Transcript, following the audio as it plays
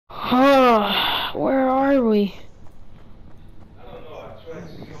are we?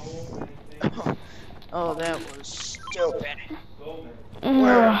 Oh, that was stupid.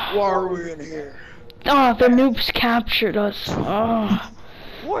 Where are we in here? Oh, the noobs captured us. Oh.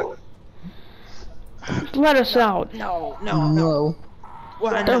 What? Let us out. No.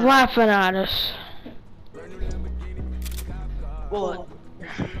 Why They're not? laughing at us. Well,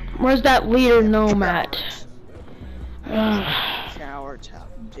 Where's that leader gnome at? cowards, how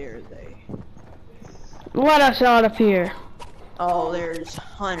dare they? Let us out of here. Oh, there's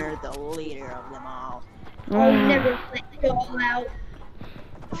Hunter, the leader of them all. I'll never let you all out.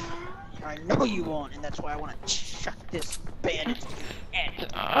 I know you won't, and that's why I want to chuck this bandit to the end.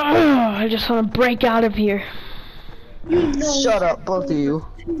 I just want to break out of here. You know Shut up, both of you.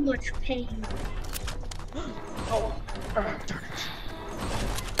 too much pain. Oh, darn it.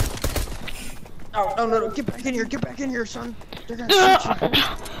 Oh, no, get back in here, son. They're gonna shoot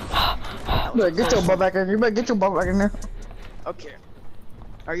you. Get your butt back in here. You better get your butt back in there. Okay.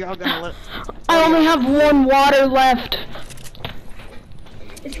 Are y'all gonna let... I only have one water left.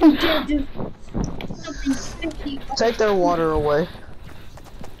 If you dare do something sticky, Take their water away.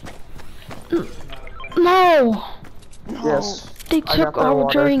 No. Yes. They I took got their our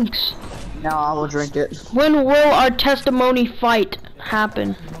water. drinks. Now I will drink it. When will our testimony fight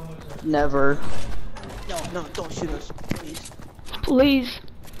happen? Never. No, don't shoot us, please. Please.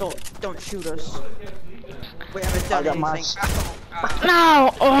 Don't shoot us. We haven't done I got anything.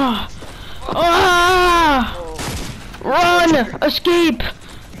 No. Run! Escape!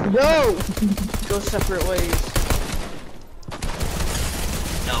 Go! Go separate ways.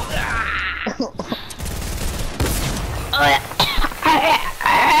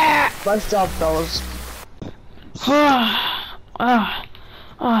 Nice job, fellas.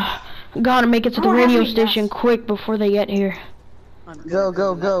 Gotta make it to the radio station quick before they get here.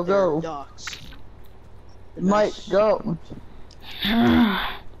 Go. Mike, go.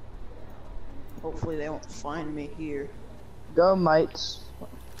 Hopefully they won't find me here. Go, mates.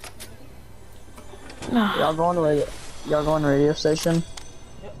 Y'all going to radio station?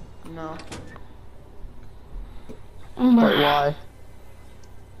 No. Wait, why?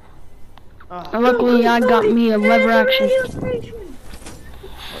 Luckily, I got me a lever action.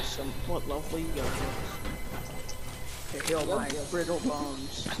 What lovely young to heal my brittle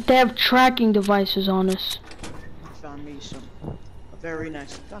bones. They have tracking devices on us. I found me a very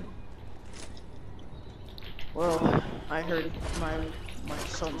nice gun. Well, I heard my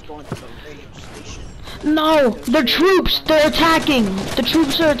son's going to the radio station. No, the troops! They're attacking! The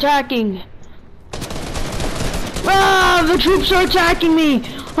troops are attacking! Ah! The troops are attacking me!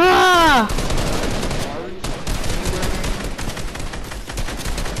 Ah!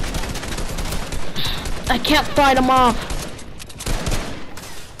 I can't fight them off.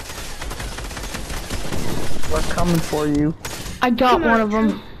 We're coming for you. I got one of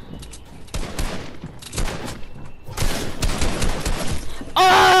them.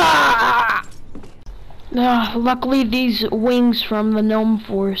 Ah! Luckily, these wings from the Gnome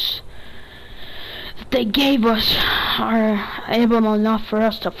Force that they gave us are able enough for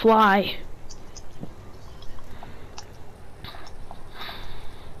us to fly.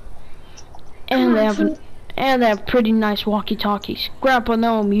 And they have pretty nice walkie-talkies. Grandpa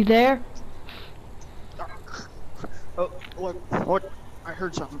Gnome, you there? Oh, what? I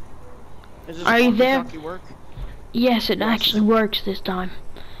heard something. Is this Are you there? walkie-talkie work? Yes, it actually works this time.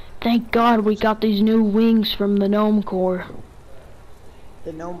 Thank God we got these new wings from the Gnome Corps.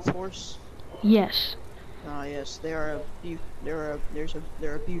 The Gnome Force? Yes. Ah, yes, they're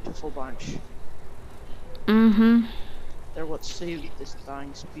a beautiful bunch. Mm-hmm. They're what saved this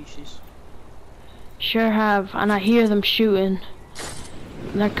dying species. Sure have, and I hear them shooting.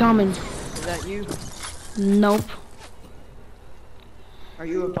 They're coming. Is that you? Nope. Are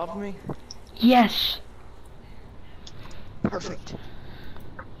you above me? Yes. Perfect.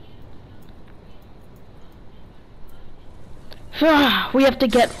 We have to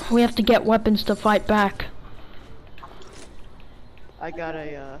get weapons to fight back. I got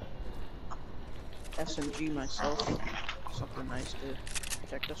a SMG myself. Something nice to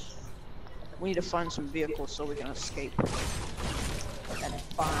protect us. We need to find some vehicles so we can escape. And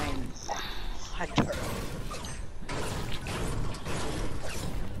find Hunter.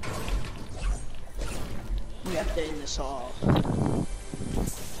 We have to end this all.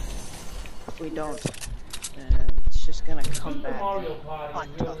 If we don't, it's just gonna come back and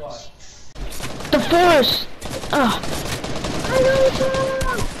hunt us. The Force!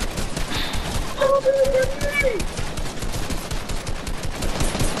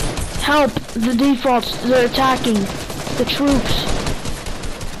 Help! The defaults, they're attacking the troops.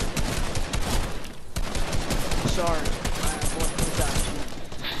 sorry. What was that?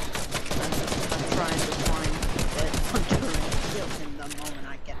 I'm trying to find that hunter and kill him the moment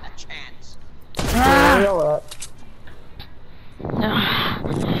I get a chance. Ah!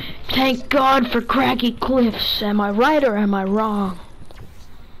 Thank God for craggy cliffs. Am I right or am I wrong?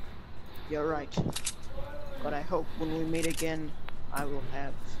 You're right. But I hope when we meet again, I will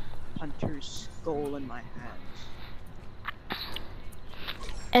have Hunter's skull in my hands.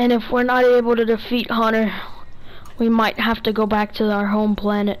 And if we're not able to defeat Hunter, we might have to go back to our home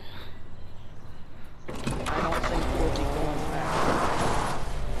planet. I don't think we'll be going back.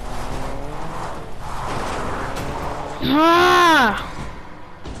 Ah!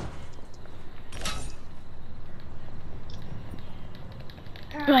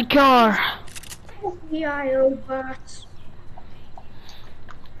 My car. The IO box.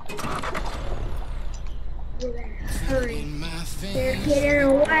 Hurry. They're getting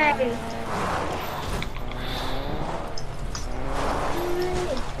away.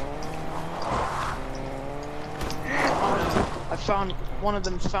 I found one of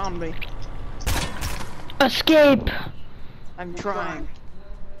them's found me. Escape. I'm trying.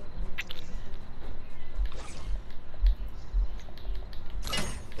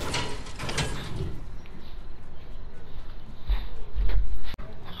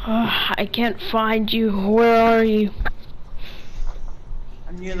 I can't find you. Where are you?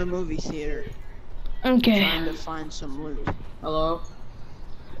 I'm near the movie theater. Okay. Trying to find some loot. Hello?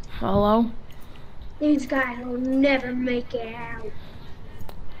 Hello? These guys will never make it out.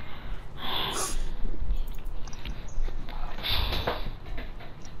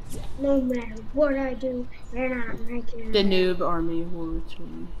 No matter what I do, they're not making it The out. noob army will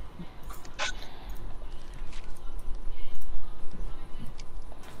return.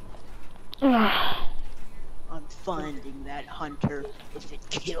 I'm finding that hunter if it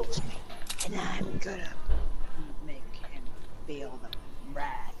kills me. And I'm gonna make him feel the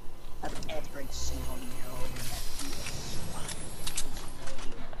wrath of every single gnome that he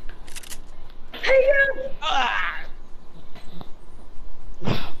has. Hey, yo! Ah!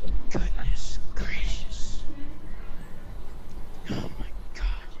 Goodness gracious. Oh my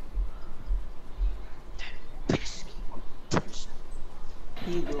god. That pesky person.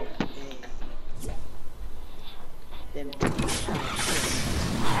 He will pay. Them especially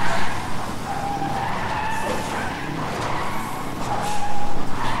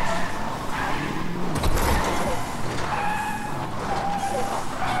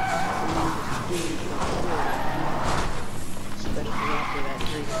after that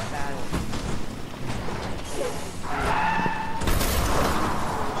brief battle.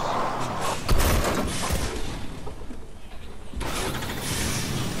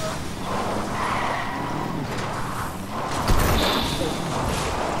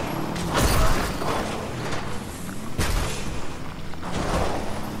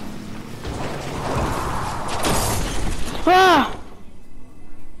 Ah!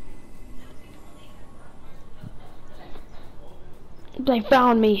 They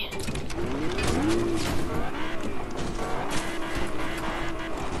found me.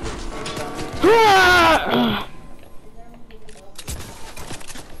 Ah!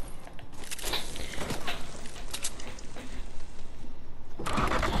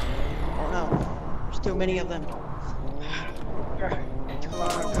 Oh no, there's too many of them. Come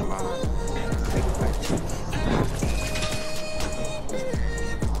on, come on.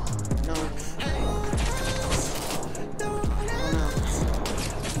 No. Oh no.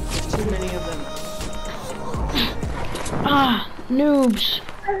 There's too many of them. Ah, noobs.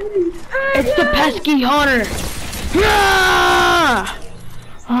 It's the pesky hunter. Ah!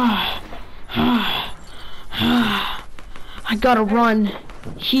 Ah! Ah! Ah! I gotta run.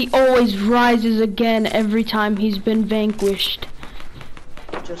 He always rises again every time he's been vanquished.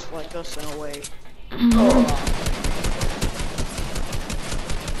 Just like us in a way.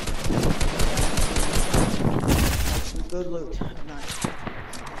 Some good loot. Nice.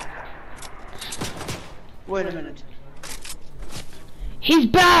 Wait a minute. He's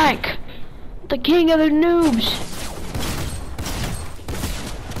back! The king of the noobs!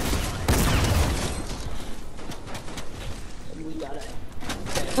 We gotta.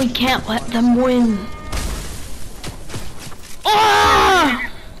 We can't let them win. Ah!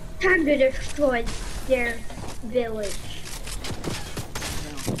 Time to destroy their village.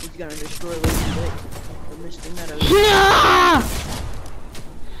 No, he's gonna destroy Lazy Lake. The Misty Meadows. Ah!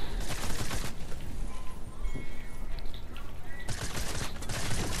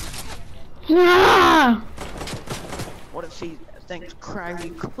 Ah! What if he thinks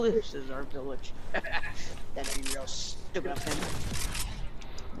Craggy Cliffs is our village? That'd be real stupid of him.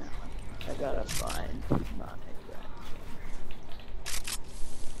 No, I gotta find my gun.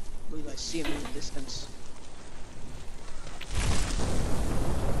 believe I see him in the distance.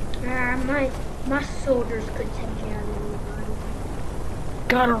 My soldiers could take out anybody.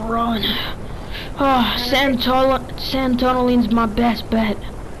 Gotta run. Oh, sand tunneling's my best bet.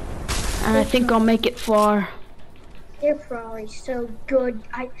 And I think I'll make it far. They're probably so good.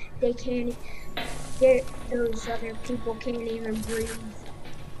 They can't. Those other people can't even breathe.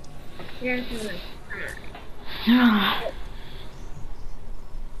 They're gonna die.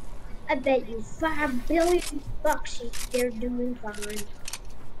 I bet you $5 billion they're doing fine.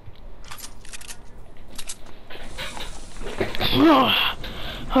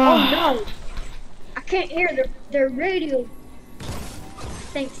 Oh no! I can't hear their radio. I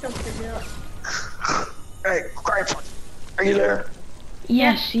think something's up. Hey, Grandpa, are you there?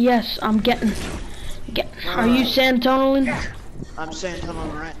 Yes, I'm getting. Are you sand tunneling? I'm sand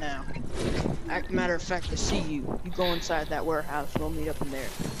tunneling right now. Matter of fact, I see you. You go inside that warehouse. We'll meet up in there.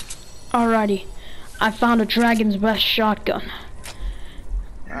 Alrighty. I found a dragon's best shotgun.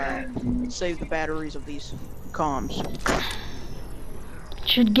 Alright. Save the batteries of these comms.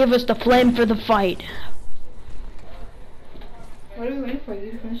 Should give us the flame for the fight. What are we waiting for?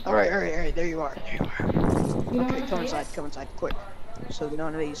 You finished? Alright, there you are. Okay, come inside, quick. So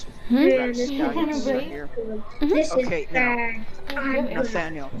none of these Man, this scallions are here. This Okay, is now, bad. I'm gonna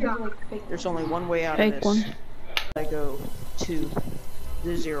Nathaniel, die. there's only one way out Fake of this. one. I go to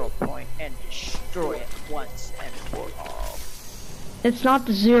the 0 point and destroy it once and for all. It's not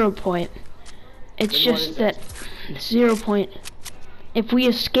the 0 point. It's Then what just is that 0 point. If we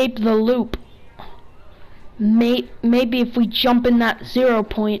escape the loop, maybe if we jump in that 0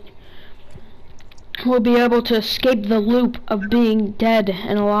 point, we'll be able to escape the loop of being dead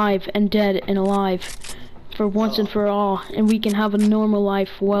and alive for once and for all, and we can have a normal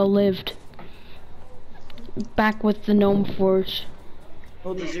life well lived. Back with the Gnome Force.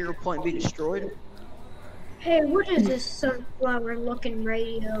 Will the 0 point be destroyed? Hey, what is this sunflower looking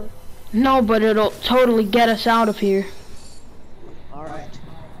radio? No, but it'll totally get us out of here. Alright.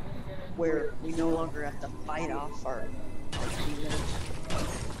 Where we no longer have to fight off our demons.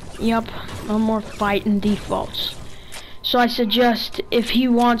 Yep, no more fighting defaults. So I suggest if he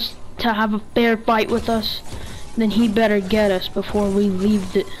wants to have a fair fight with us, then he better get us before we leave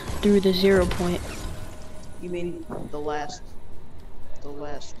through the 0 point. You mean the last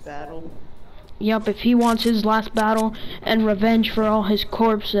battle? Yep, if he wants his last battle and revenge for all his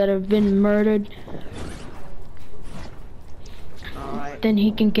corpses that have been murdered, Alright. then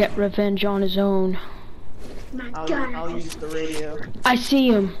he can get revenge on his own. My I'll God. use the radio. I see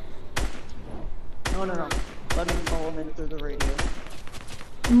him. No. Let me call him in through the radio.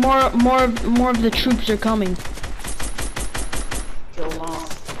 More of the troops are coming. Kill them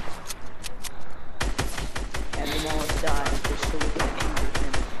off. And them all die just so we can injure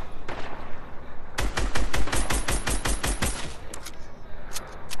him.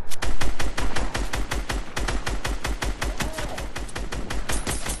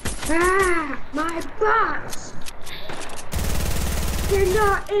 Ah, my bots! They're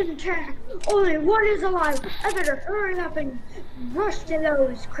not intact. Only one is alive. I better hurry up and rush to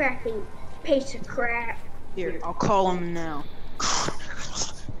those crappy piece of crap. Here, I'll call him now.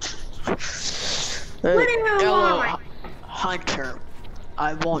 What do you Hello, want? Hunter.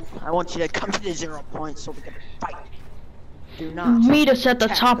 I want you to come to the 0 point so we can fight. Do not Meet us at the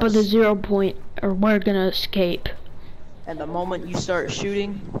attack top of the us. 0 point, or we're gonna escape. And the moment you start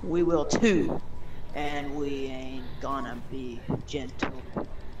shooting, we will too. And we ain't gonna be gentle.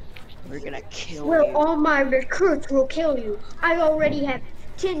 We're gonna kill Well, you. all my recruits will kill you. I already have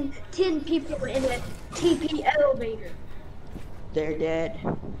 10 people in a TP elevator. They're dead.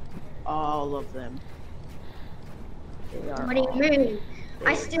 All of them. They are What do you all mean?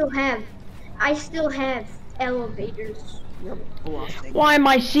 I dead. still have elevators. You're bluffing. Why am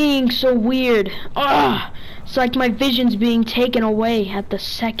I seeing so weird? Ugh! It's like my vision's being taken away at the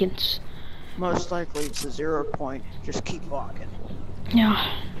seconds. Most likely it's the 0 point. Just keep walking.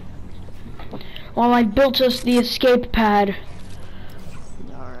 Yeah. Well, I built us the escape pad.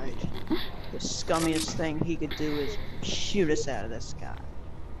 Alright. The scummiest thing he could do is shoot us out of the sky.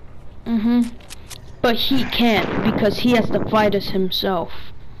 But he can't because he has to fight us himself.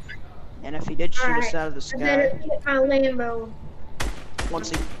 And if he did shoot us Alright, out of the I better sky, get my Lambo. once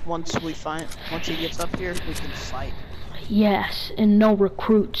he gets up here, we can fight. Yes, and no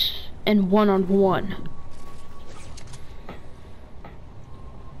recruits, and one-on-one.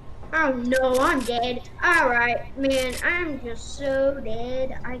 Oh no, I'm dead. Alright, man, I'm just so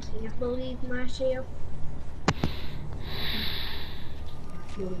dead. I can't believe myself.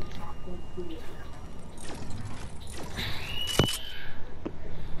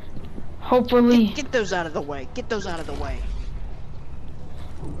 Hopefully. Get those out of the way. Get those out of the way.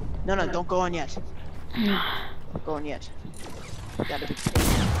 No, don't go on yet. Don't go on yet. We gotta be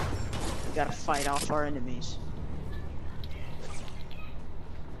patient. We gotta fight off our enemies.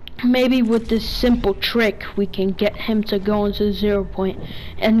 Maybe with this simple trick, we can get him to go into the 0 point,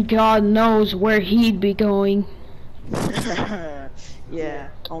 and God knows where he'd be going. Yeah,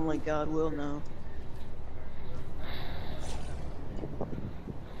 only God will know.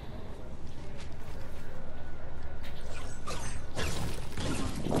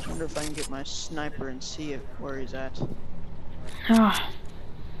 I wonder if I can get my sniper and see where he's at. Ah.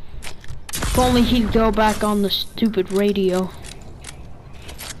 If only he'd go back on the stupid radio.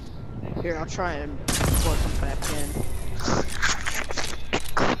 Here, I'll try and plug him back in.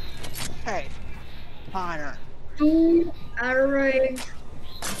 Hey, Hunter. Dude, out of range.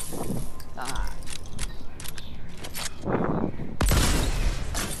 Ah.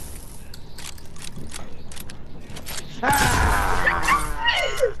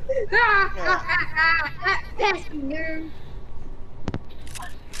 Pesky nerd.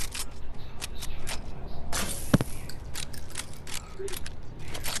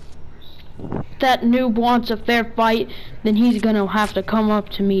 If that noob wants a fair fight, then he's gonna have to come up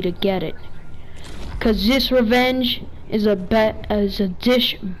to me to get it. Cause this revenge is a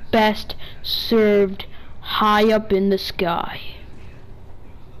dish best served high up in the sky.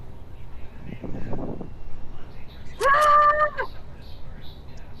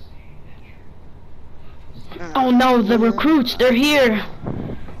 Oh no, the recruits, they're here.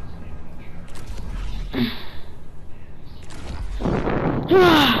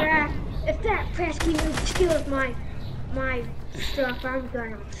 If that pesky noob steals my stuff, I'm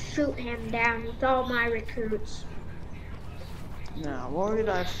gonna shoot him down with all my recruits. Now, where did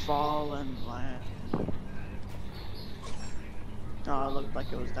I fall and land? Oh, it looked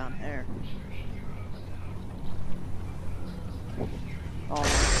like it was down there. Oh my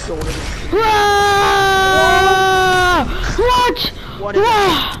god. What? What?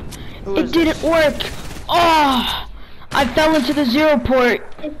 It didn't work. Oh, I fell into the 0 point.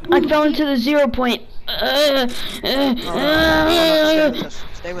 I fell into the 0 point. No,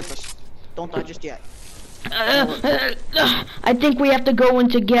 stay with us. Don't die just yet. I think we have to go in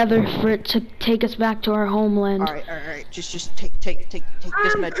together for it to take us back to our homeland. Alright. Just take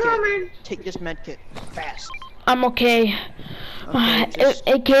this med kit. Take this med kit. Fast. I'm okay. Okay,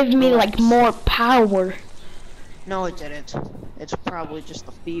 It gave me like more power. No, it didn't. It's probably just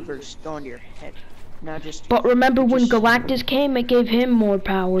the fevers going to your head. Now just. But remember when Galactus came, it gave him more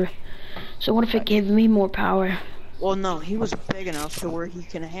power. So what if it gave me more power? Well, no, he was big enough to where he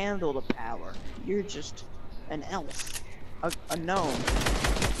can handle the power. You're just an elf, a gnome.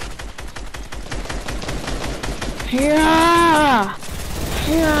 Yeah.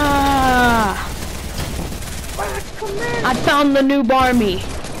 I found the noob army. I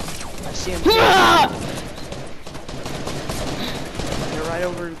see him. They're right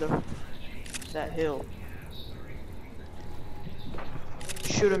over that hill.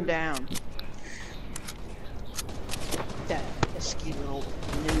 Shoot him down. That pesky little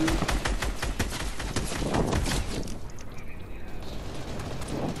noob.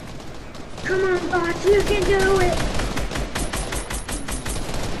 Come on, boss, you can do it.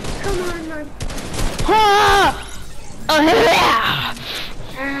 Come on, my. Oh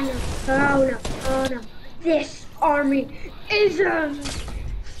no. This army is a.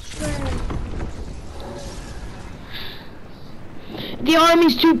 The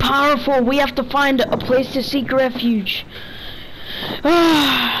army's too powerful. We have to find a place to seek refuge.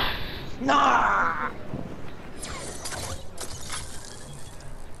 Nah.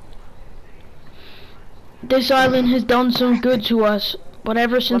 This island has done some good to us, but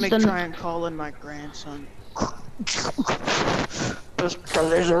ever since Let me try and call in my grandson. Is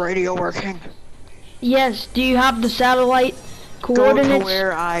the radio working? Yes, do you have the satellite coordinates? Go to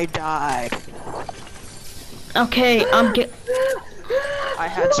where I died. Okay, I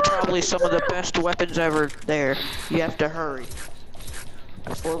had probably some of the best weapons ever there. You have to hurry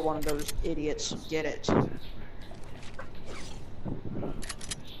before one of those idiots get it.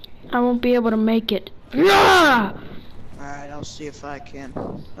 I won't be able to make it. Alright, I'll see if I can.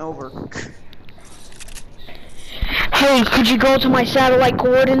 Over. hey, could you go to my satellite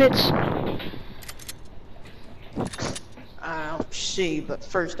coordinates? I'll see, but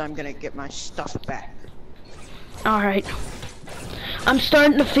first I'm gonna get my stuff back. Alright. I'm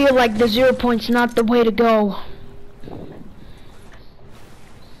starting to feel like the 0 point's not the way to go.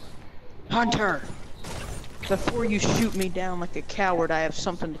 Hunter! Before you shoot me down like a coward, I have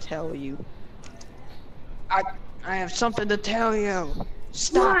something to tell you. I have something to tell you.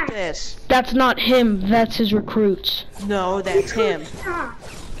 Stop Why? this. That's not him, that's his recruits. No, that's him. Stop.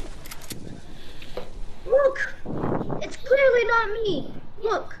 Look, it's clearly not me.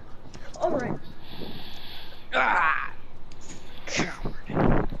 Look. All right. Ah!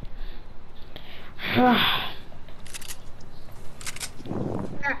 Coward.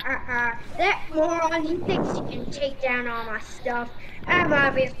 That moron, he thinks he can take down all my stuff. I'm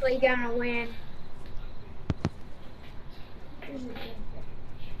obviously gonna win.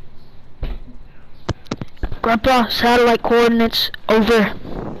 Grandpa, satellite coordinates, over.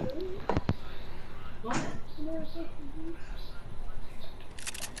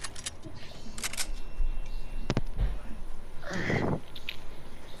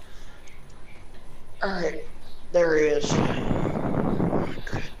 Alright, there he is. Oh,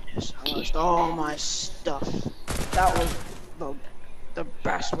 goodness, I lost all my stuff. That was the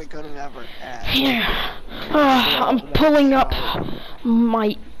best we could have ever had. Here. I'm pulling up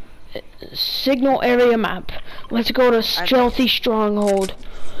my signal area map. Let's go to Stealthy Stronghold.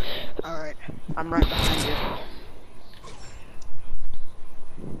 Alright, I'm right behind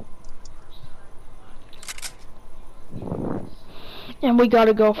you. And we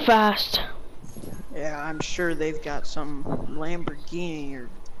gotta go fast. Yeah, I'm sure they've got some Lamborghini or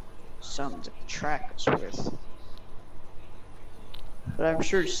something to track us with. But I'm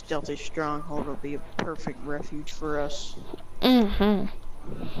sure Stealthy Stronghold will be a perfect refuge for us. Mm-hmm.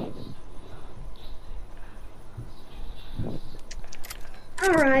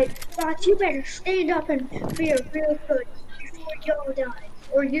 Alright, but you better stand up and feel real good before y'all die,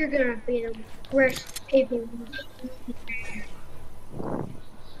 or you're gonna be the worst people.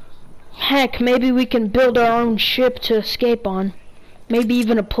 Heck, maybe we can build our own ship to escape on. Maybe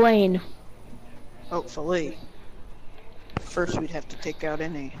even a plane. Hopefully. First we'd have to take out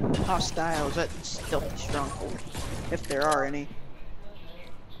any hostiles at Stealthy Stronghold, if there are any.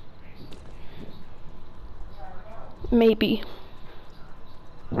 Maybe.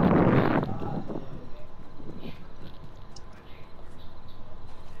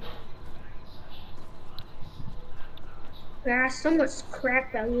 Yeah, someone's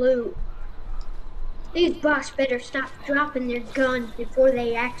cracked the loot. These boss better stop dropping their guns before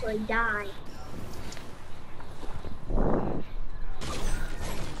they actually die.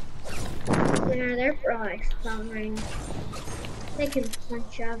 Yeah, they're probably slumbering. They can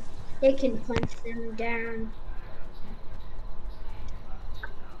punch up. They can punch them down.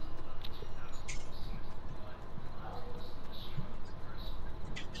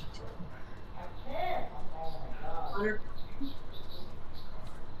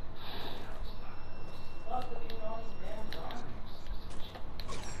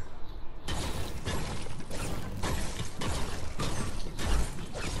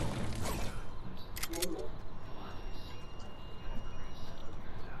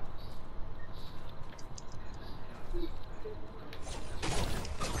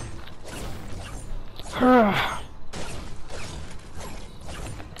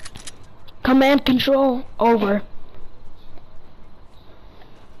 Command control, over.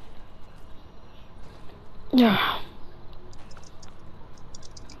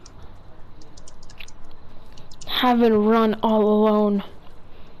 Having run all alone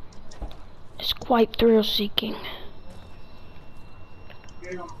is quite thrill-seeking.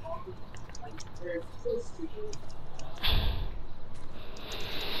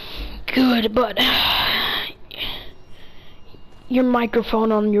 Good, but your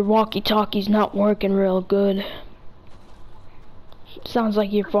microphone on your walkie-talkie's not working real good. Sounds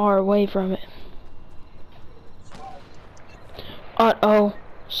like you're far away from it. Uh-oh,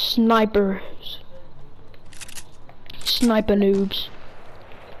 snipers. Sniper noobs.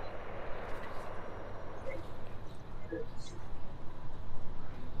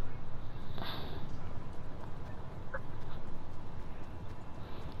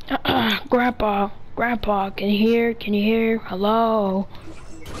 Grandpa, can you hear? Can you hear? Hello?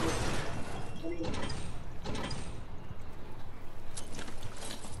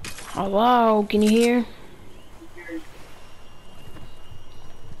 Hello, can you hear?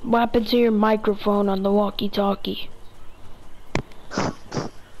 What happened to your microphone on the walkie-talkie?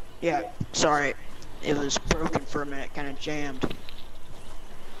 Yeah, sorry. It was broken for a minute, kind of jammed.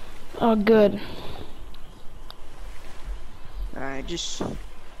 Oh, good. Alright,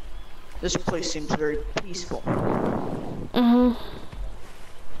 this place seems very peaceful. Mm-hmm.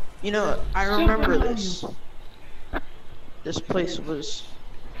 You know, I remember this. This place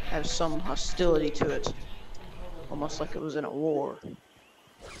has some hostility to it. Almost like it was in a war.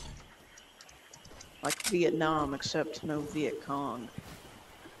 Like Vietnam, except no Viet Cong.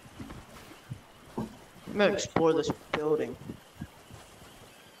 I'm gonna explore this building.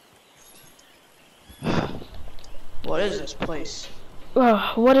 What is this place?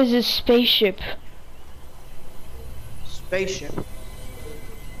 What is this spaceship? Spaceship.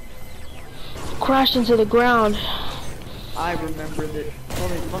 Crashed into the ground. I remember that.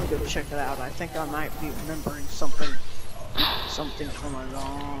 Let me go check it out. I think I might be remembering something from a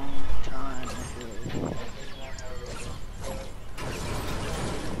long time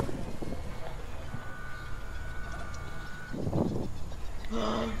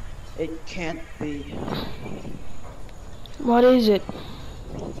ago. It can't be. What is it?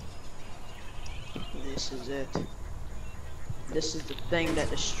 This is it. This is the thing that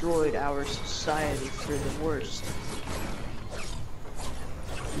destroyed our society for the worst.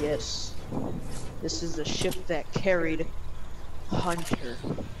 Yes. This is the ship that carried Hunter.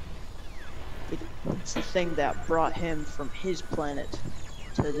 It's the thing that brought him from his planet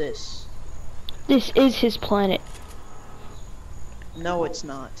to this. This is his planet. No, it's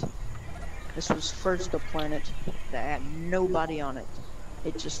not. This was first a planet that had nobody on it.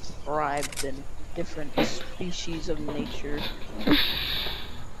 It just thrived in different species of nature.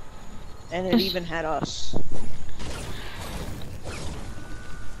 And it even had us.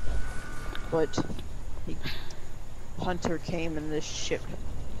 But Hunter came in this ship.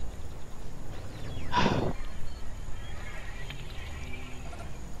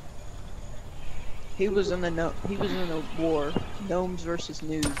 He was in the war, gnomes versus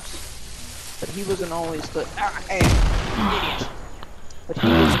noobs, but he wasn't always the idiot. But he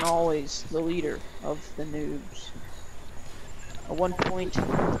wasn't always the leader of the noobs. At one point,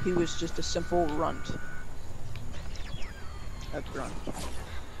 he was just a simple runt, a grunt,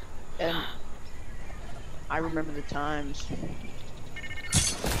 and I remember the times.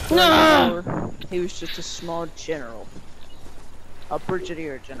 No! He was just a small general, a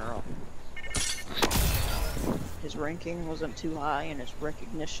brigadier general. His ranking wasn't too high, and his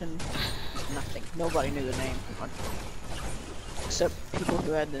recognition, nothing. Nobody knew the name Hunter, except people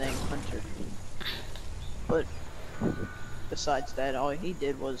who had the name Hunter. But besides that, all he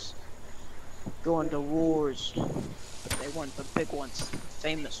did was go into wars, but they weren't the big ones, the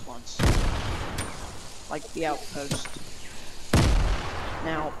famous ones, like the Outpost.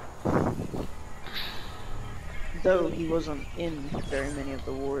 Now, though he wasn't in very many of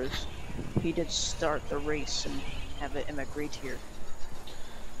the wars, he did start the race and have it immigrate here.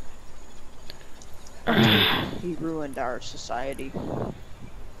 He ruined our society.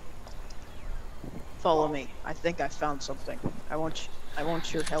 Follow me. I think I found something. I want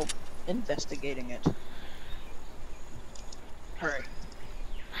your help investigating it. Hurry.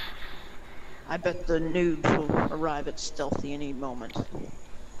 I bet the noobs will arrive at Stealthy any moment.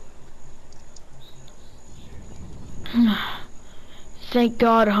 Thank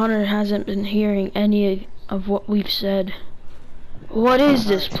God Hunter hasn't been hearing any of what we've said. What is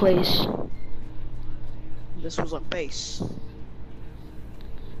this place? This was a base.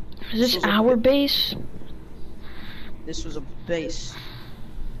 Is this our base? This was a base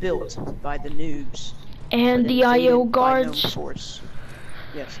built by the noobs. And the IO guards? Gnome Force.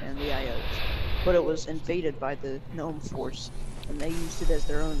 Yes, and the IOs. But it was invaded by the Gnome Force, and they used it as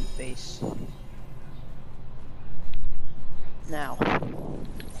their own base. Now,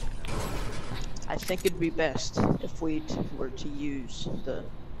 I think it'd be best if we were to use the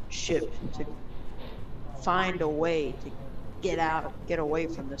ship to find a way to get away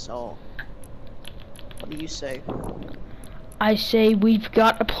from this all. What do you say? I say we've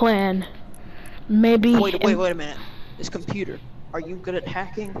got a plan. Maybe. Wait a minute. This computer. Are you good at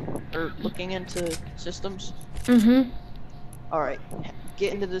hacking or looking into systems? Mm-hmm. All right.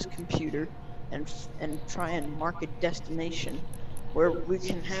 Get into this computer and try and mark a destination where we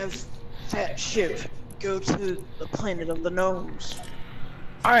can have that ship go to the planet of the gnomes.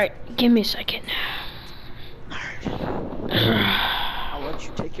 Alright, give me a second. I'll let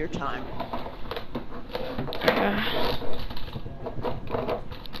you take your time.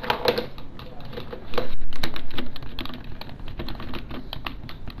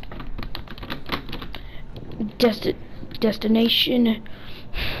 Destination,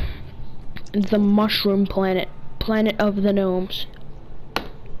 the mushroom planet, planet of the gnomes.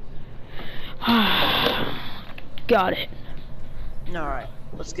 Got it. Alright,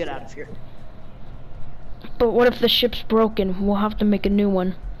 let's get out of here. But what if the ship's broken? We'll have to make a new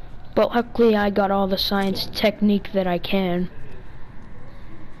one. But luckily I got all the science technique that I can.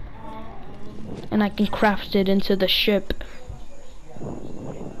 And I can craft it into the ship.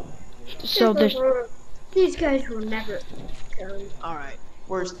 So there's... These guys will never go. Alright,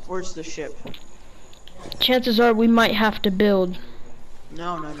 where's the ship? Chances are we might have to build.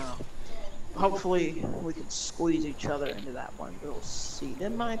 No. Hopefully we can squeeze each other into that one. We'll see. There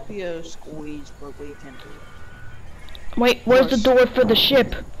might be a squeeze, but we can do it. Wait, where's the door for the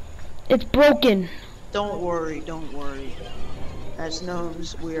ship? It's broken. Don't worry, don't worry. As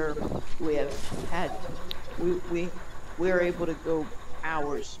gnomes, we are able to go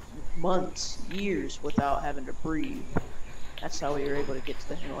hours, months, years without having to breathe. That's how we were able to get to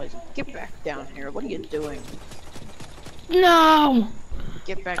the Himalayas. Get back down here. What are you doing? No!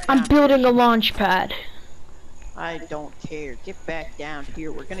 Get back down I'm building a launch pad. I don't care. Get back down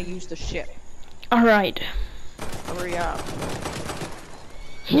here. We're gonna use the ship. Alright. Hurry up.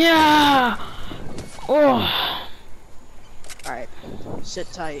 Yeah! Oh. Alright. Sit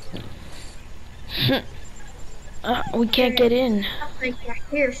tight. We can't get in. I think I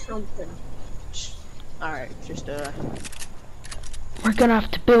hear something. Alright, just We're gonna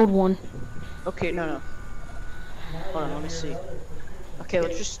have to build one. okay, no. Hold on, let me see. Okay,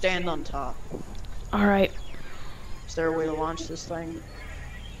 let's just stand on top. Alright. Is there a way to launch this thing?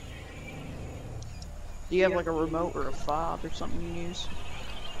 Do you have like a remote or a fob or something you use?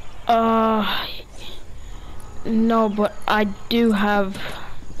 No, but I do have...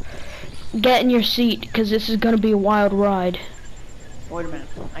 Get in your seat, because this is gonna be a wild ride. Wait a minute.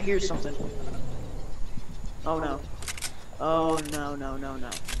 I hear something. Oh no. Oh no.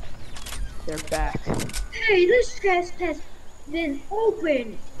 They're back. Hey, this chest has been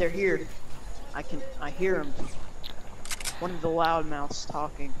opened. They're here. I hear them. One of the loudmouths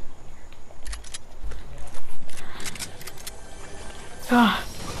talking. Ah,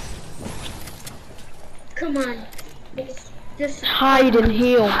 Come on. This hide and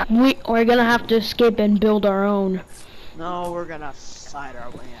heal. We're gonna have to escape and build our own. No, we're gonna fight our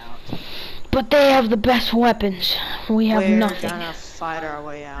way out. But they have the best weapons. We have We're nothing. gonna fight our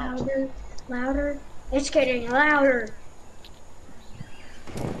way out. louder, louder. It's getting louder.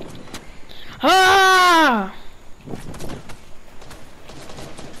 Ah!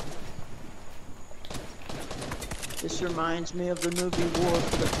 This reminds me of the movie War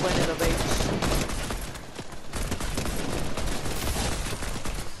for the Planet of Apes.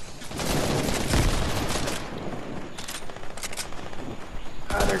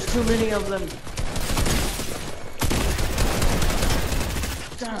 Ah, there's too many of them.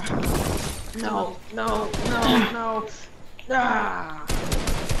 No.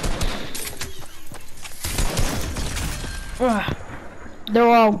 Ah. They're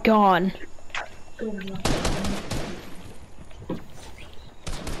all gone.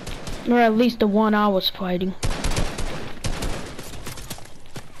 Or at least the one I was fighting.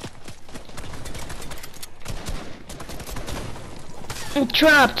 I'm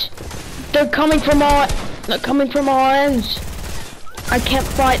trapped. They're coming from all ends. I can't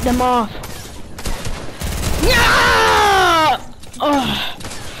fight them off. Yeah! Ugh.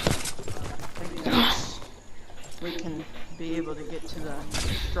 We can be able to get to the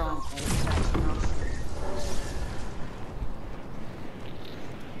stronghold fast enough.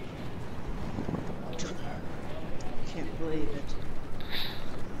 Can't believe it.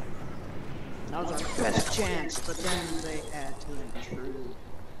 That was our best chance, but then they had to intrude.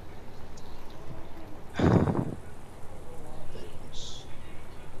 Goodness.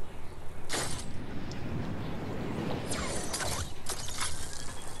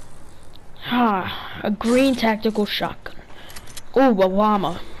 Ah, a green tactical shotgun. Ooh, a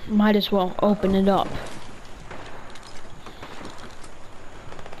llama. Might as well open it up.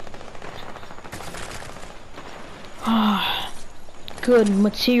 Ah, good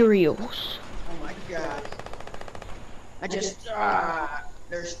materials. Oh my god.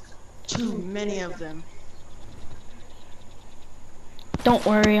 There's too many of them. Don't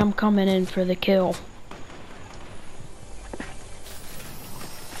worry, I'm coming in for the kill.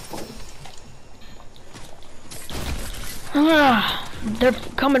 Ah, they're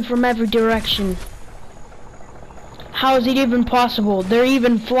coming from every direction. How is it even possible? They're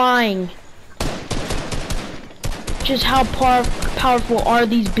even flying. Just how powerful are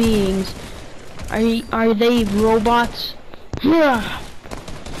these beings? Are they robots? Alright,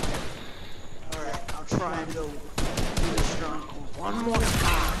 I'll try and go do the stronghold one more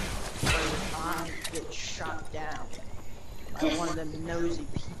time before I get shot down by one of them nosy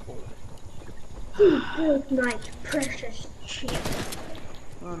people. Who built my precious ship?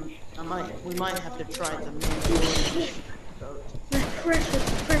 We might have to try the main boat. My precious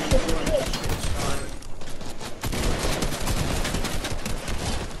ship.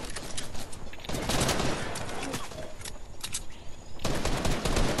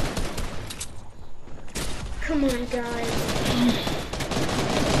 Come on, guys.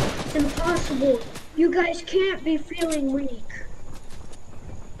 It's impossible. You guys can't be feeling weak.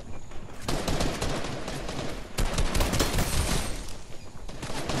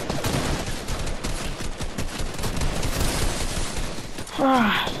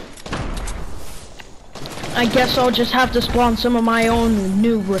 I guess I'll just have to spawn some of my own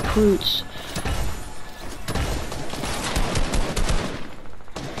new recruits.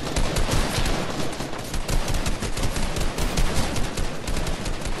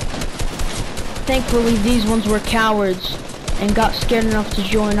 Thankfully, these ones were cowards and got scared enough to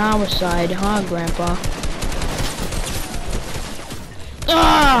join our side, huh, Grandpa?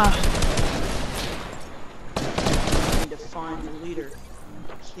 Ah! I need to find the leader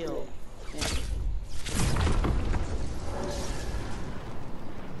and kill him.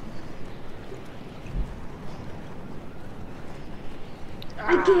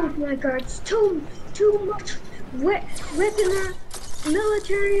 I gave my guards too much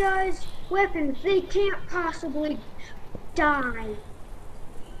militarized weapons. They can't possibly die.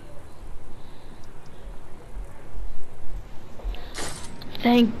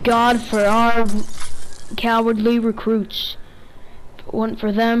 Thank God for our cowardly recruits. If it wasn't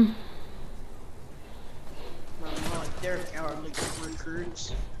for them. Well, more like they're cowardly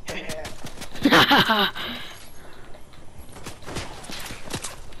recruits.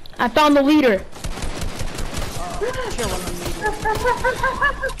 I found the leader. Kill him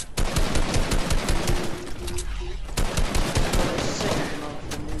immediately.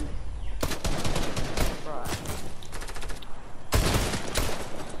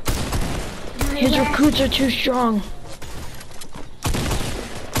 His recruits are too strong.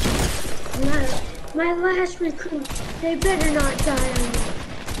 My last recruit, they better not die on me.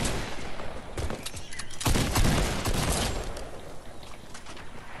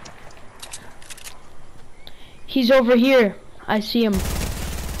 He's over here. I see him.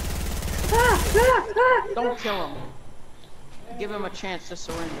 Don't kill him. Give him a chance to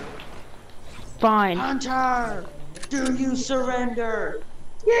surrender. Fine. Hunter! Do you surrender?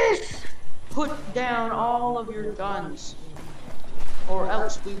 Yes! Put down all of your guns, or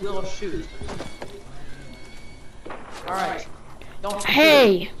else we will shoot. Alright. Don't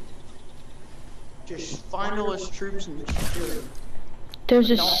Hey! shoot. Just find all his troops and just shoot him.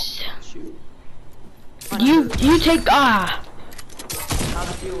 There's a Don't shoot. you take I'll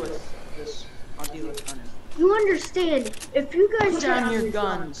deal with this. I'll deal with Hunter. You understand, if you guys Put down your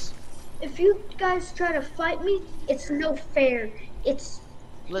guns. if you guys try to fight me, it's no fair.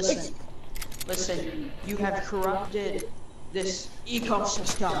 Listen, you have corrupted this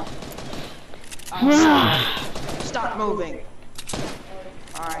ecosystem. Stop moving.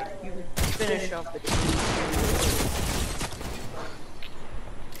 Alright, you finish off the team.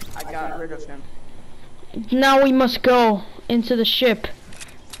 I got rid of him. Now we must go into the ship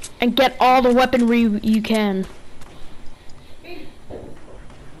and get all the weaponry you can.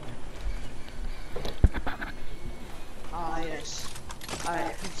 Ah, yes.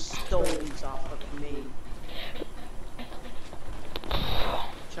 He stole these off of me.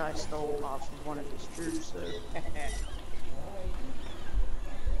 Which I stole off of one of his troops, so.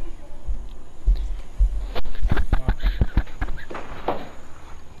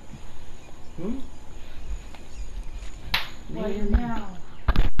 Now.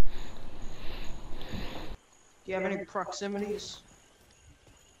 Do you have any proximities?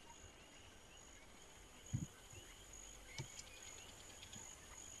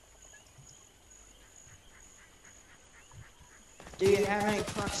 Do you have any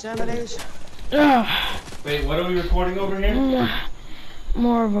proximities? Wait, what are we recording over here?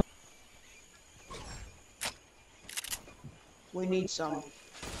 More of a We need some.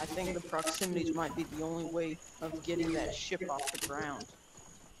 I think the proximities might be the only way of getting that ship off the ground.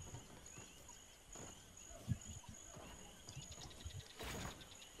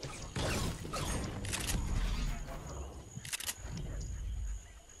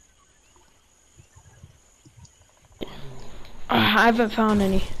 I haven't found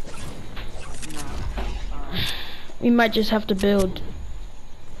any. No. We might just have to build.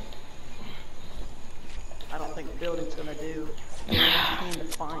 I don't think building's gonna do. We need to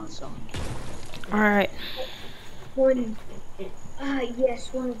find some. Alright.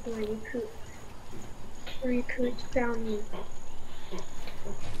 Yes, one of my recruits found me.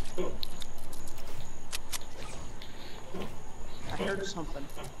 I heard something.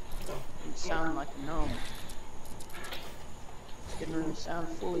 It sounded like a gnome. Didn't really sound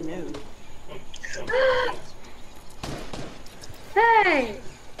fully new. Hey!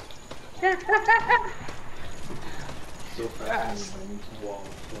 So fast.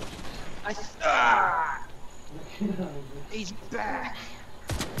 He's back.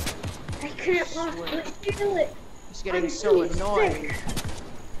 I couldn't feel it. He's getting so annoying.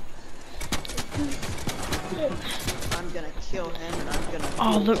 I'm gonna kill him and I'm gonna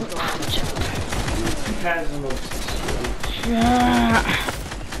All the He has the most. Is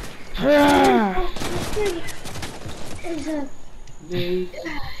a They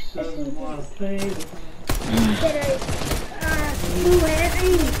doesn't want to play with me. too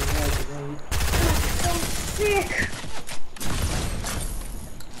heavy. I'm so sick.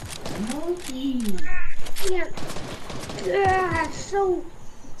 Monkey. Yeah, so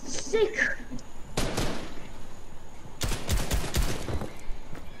sick.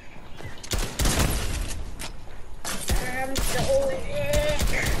 I'm so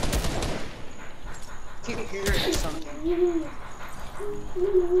sick. Keep hearing something.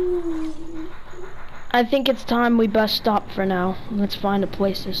 I think it's time we best stop for now. Let's find a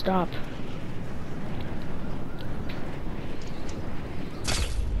place to stop.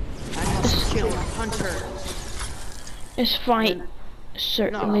 I must kill a hunter. This fight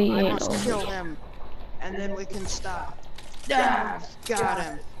certainly No, I ain't must kill over. him, and then we can stop. Ah, got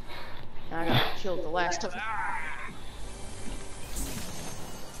him. I got killed the last time.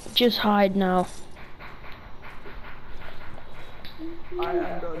 Just hide now. I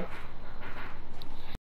am done.